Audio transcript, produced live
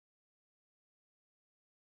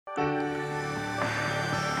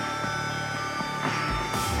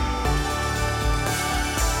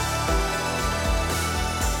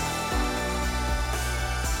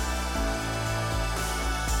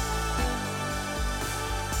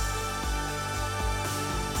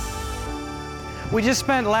We just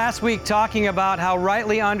spent last week talking about how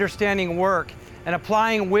rightly understanding work and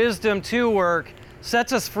applying wisdom to work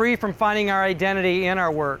sets us free from finding our identity in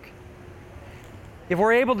our work. If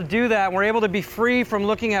we're able to do that, we're able to be free from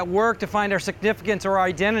looking at work to find our significance or our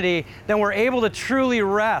identity, then we're able to truly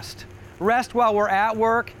rest. Rest while we're at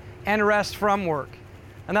work and rest from work.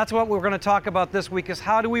 And that's what we're going to talk about this week, is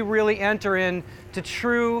how do we really enter into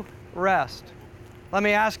true rest? Let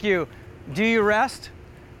me ask you, do you rest?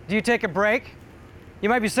 Do you take a break? You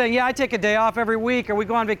might be saying, yeah, I take a day off every week, or we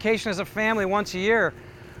go on vacation as a family once a year.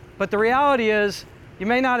 But the reality is, you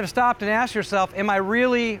may not have stopped and asked yourself, am I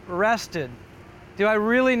really rested? Do I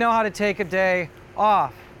really know how to take a day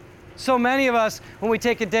off? So many of us, when we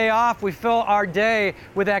take a day off, we fill our day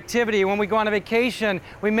with activity. When we go on a vacation,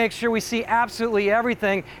 we make sure we see absolutely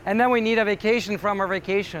everything, and then we need a vacation from our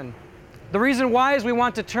vacation. The reason why is we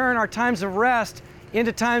want to turn our times of rest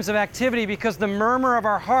into times of activity, because the murmur of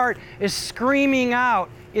our heart is screaming out,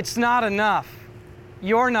 it's not enough.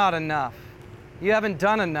 You're not enough. You haven't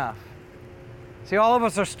done enough. See, all of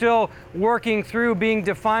us are still working through being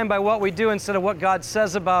defined by what we do instead of what God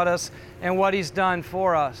says about us and what He's done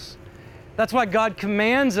for us. That's why God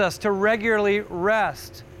commands us to regularly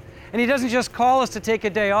rest. And He doesn't just call us to take a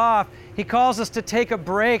day off, He calls us to take a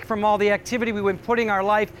break from all the activity we've been putting our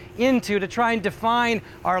life into to try and define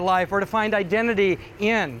our life or to find identity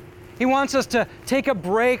in. He wants us to take a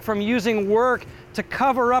break from using work to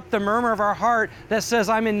cover up the murmur of our heart that says,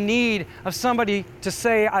 I'm in need of somebody to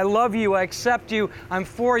say, I love you, I accept you, I'm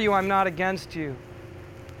for you, I'm not against you.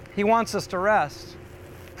 He wants us to rest.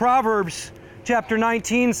 Proverbs chapter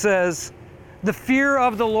 19 says, the fear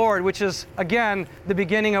of the Lord, which is, again, the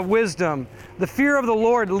beginning of wisdom, the fear of the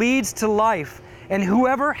Lord leads to life, and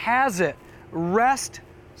whoever has it, rest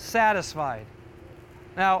satisfied.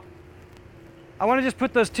 Now, I want to just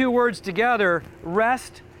put those two words together,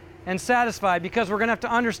 rest and satisfied, because we're going to have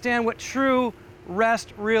to understand what true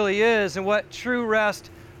rest really is and what true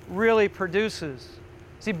rest really produces.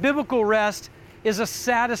 See, biblical rest is a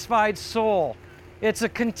satisfied soul. It's a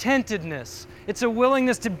contentedness. It's a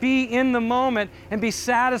willingness to be in the moment and be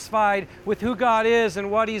satisfied with who God is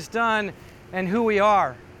and what He's done and who we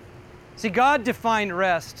are. See, God defined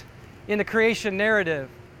rest in the creation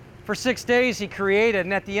narrative. For 6 days He created,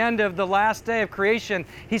 and at the end of the last day of creation,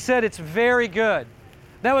 He said it's very good.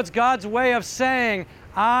 That was God's way of saying,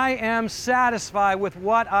 I am satisfied with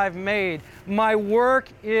what I've made. My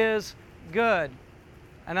work is good.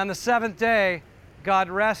 And on the seventh day, God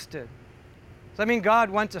rested. Does that mean God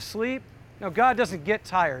went to sleep? No, God doesn't get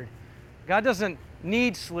tired. God doesn't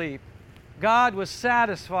need sleep. God was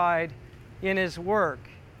satisfied in His work.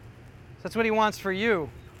 That's what He wants for you.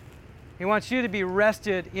 He wants you to be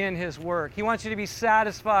rested in His work. He wants you to be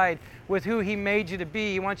satisfied with who He made you to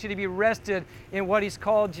be. He wants you to be rested in what He's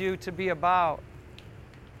called you to be about.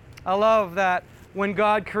 I love that when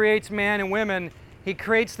God creates man and women, He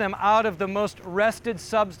creates them out of the most rested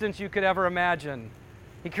substance you could ever imagine.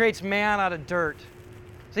 He creates man out of dirt.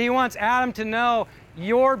 So He wants Adam to know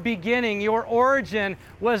your beginning, your origin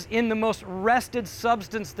was in the most rested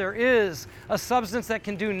substance there is, a substance that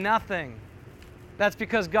can do nothing. That's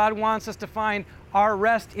because God wants us to find our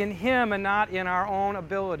rest in Him and not in our own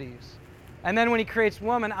abilities. And then when He creates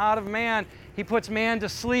woman out of man, He puts man to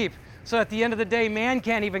sleep. So at the end of the day, man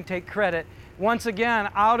can't even take credit. Once again,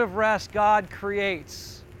 out of rest, God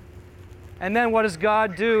creates. And then what does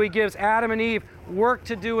God do? He gives Adam and Eve work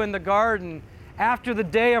to do in the garden. After the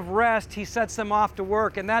day of rest, He sets them off to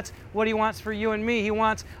work. And that's what He wants for you and me. He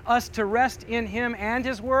wants us to rest in Him and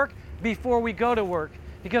His work before we go to work.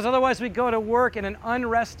 Because otherwise we go to work in an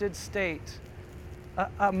unrested state,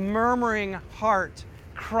 a murmuring heart,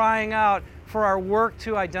 crying out for our work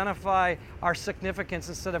to identify our significance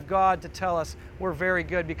instead of God to tell us we're very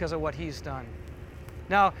good because of what He's done.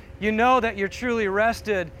 Now, you know that you're truly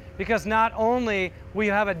rested because not only will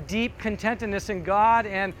you have a deep contentedness in God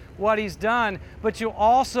and what He's done, but you'll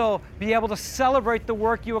also be able to celebrate the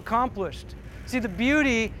work you accomplished. See, the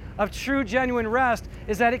beauty of true, genuine rest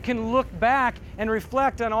is that it can look back and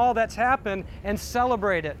reflect on all that's happened and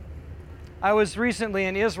celebrate it. I was recently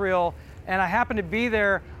in Israel, and I happened to be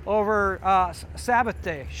there over Sabbath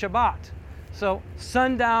day, Shabbat. So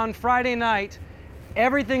sundown, Friday night,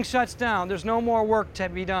 everything shuts down. There's no more work to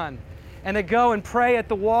be done. And they go and pray at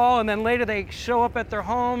the wall, and then later they show up at their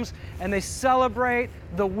homes and they celebrate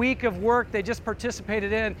the week of work they just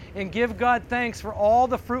participated in and give God thanks for all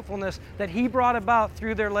the fruitfulness that He brought about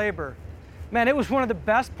through their labor. Man, it was one of the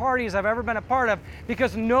best parties I've ever been a part of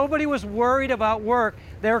because nobody was worried about work.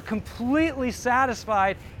 They were completely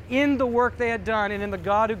satisfied in the work they had done and in the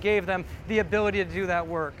God who gave them the ability to do that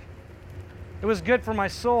work. It was good for my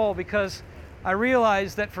soul because I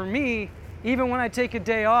realize that for me, even when I take a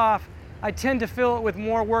day off, I tend to fill it with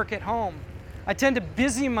more work at home. I tend to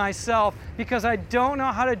busy myself because I don't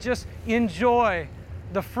know how to just enjoy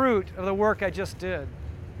the fruit of the work I just did.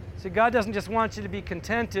 See, God doesn't just want you to be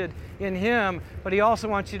contented in Him, but He also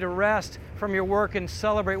wants you to rest from your work and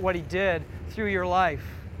celebrate what He did through your life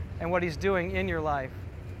and what He's doing in your life.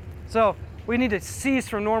 So we need to cease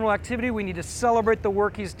from normal activity. We need to celebrate the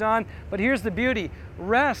work He's done. But here's the beauty.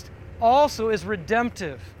 Rest also is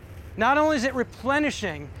redemptive. Not only is it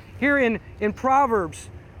replenishing, here in Proverbs,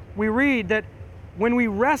 we read that when we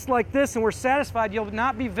rest like this and we're satisfied, you'll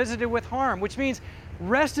not be visited with harm, which means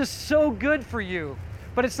rest is so good for you.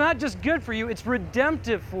 But it's not just good for you, it's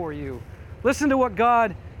redemptive for you. Listen to what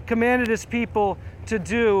God commanded His people to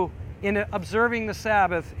do in observing the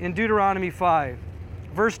Sabbath in Deuteronomy 5.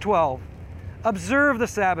 Verse 12, observe the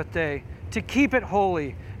Sabbath day to keep it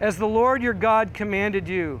holy, as the Lord your God commanded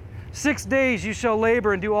you. 6 days you shall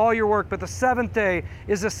labor and do all your work, but the seventh day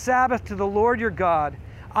is a Sabbath to the Lord your God.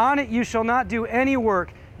 On it you shall not do any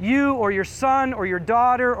work, you or your son or your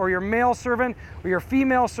daughter or your male servant or your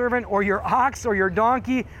female servant or your ox or your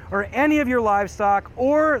donkey or any of your livestock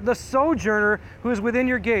or the sojourner who is within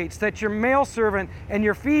your gates, that your male servant and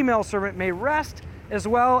your female servant may rest as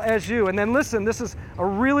well as you. And then listen, this is a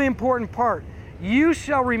really important part. You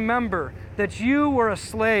shall remember that you were a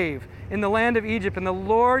slave in the land of Egypt, and the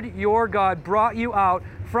Lord your God brought you out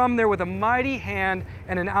from there with a mighty hand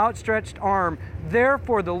and an outstretched arm.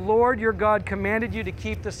 Therefore the Lord your God commanded you to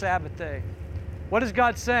keep the Sabbath day. What is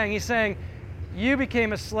God saying? He's saying, you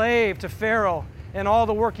became a slave to Pharaoh and all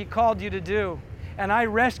the work he called you to do. And I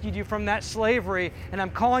rescued you from that slavery, and I'm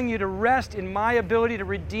calling you to rest in my ability to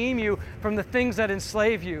redeem you from the things that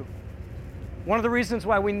enslave you. One of the reasons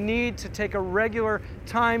why we need to take a regular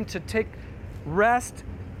time to take rest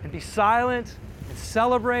and be silent and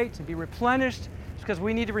celebrate and be replenished is because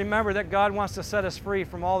we need to remember that God wants to set us free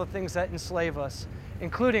from all the things that enslave us,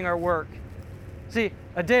 including our work. See,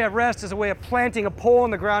 a day of rest is a way of planting a pole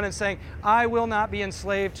in the ground and saying, I will not be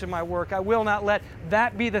enslaved to my work. I will not let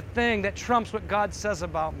that be the thing that trumps what God says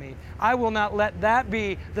about me. I will not let that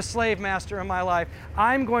be the slave master in my life.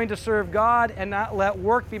 I'm going to serve God and not let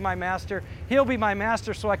work be my master. He'll be my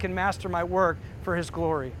master so I can master my work for His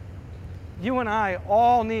glory. You and I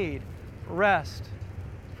all need rest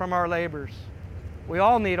from our labors. We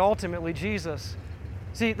all need, ultimately, Jesus.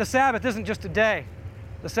 See, the Sabbath isn't just a day.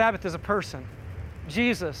 The Sabbath is a person.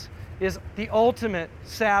 Jesus is the ultimate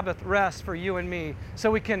Sabbath rest for you and me, so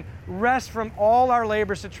we can rest from all our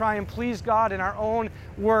labors to try and please God in our own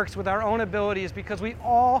works with our own abilities, because we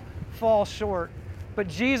all fall short. But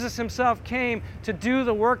Jesus Himself came to do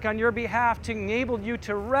the work on your behalf to enable you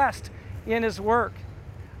to rest in His work.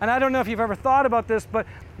 And I don't know if you've ever thought about this, but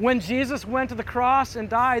when Jesus went to the cross and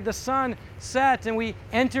died, the sun set and we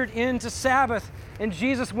entered into Sabbath, and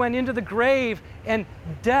Jesus went into the grave and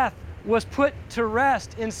death was put to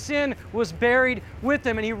rest and sin was buried with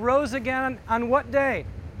Him, and He rose again on what day?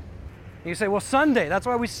 And you say, well, Sunday. That's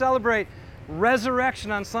why we celebrate resurrection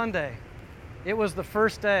on Sunday. It was the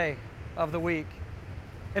first day of the week.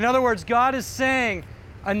 In other words, God is saying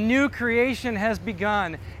a new creation has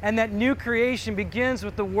begun, and that new creation begins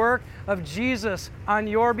with the work of Jesus on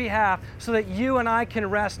your behalf, so that you and I can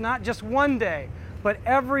rest not just one day, but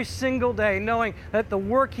every single day, knowing that the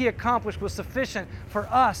work He accomplished was sufficient for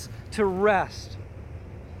us to rest.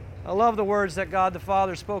 I love the words that God the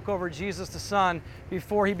Father spoke over Jesus the Son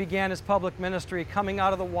before He began His public ministry, coming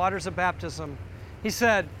out of the waters of baptism. He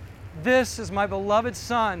said, "This is my beloved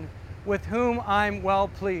Son, with whom I'm well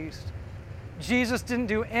pleased." Jesus didn't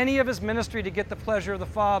do any of His ministry to get the pleasure of the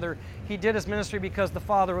Father. He did His ministry because the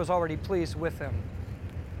Father was already pleased with Him.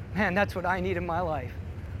 Man, that's what I need in my life.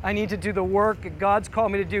 I need to do the work that God's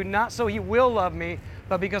called me to do, not so He will love me,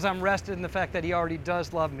 but because I'm rested in the fact that He already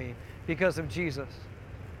does love me because of Jesus.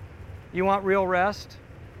 You want real rest?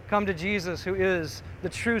 Come to Jesus, who is the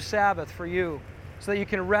true Sabbath for you, so that you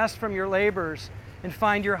can rest from your labors and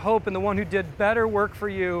find your hope in the one who did better work for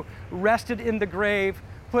you, rested in the grave,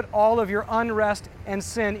 put all of your unrest and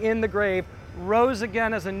sin in the grave, rose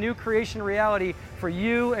again as a new creation reality for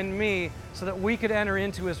you and me, so that we could enter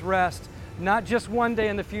into His rest, not just one day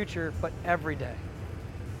in the future, but every day.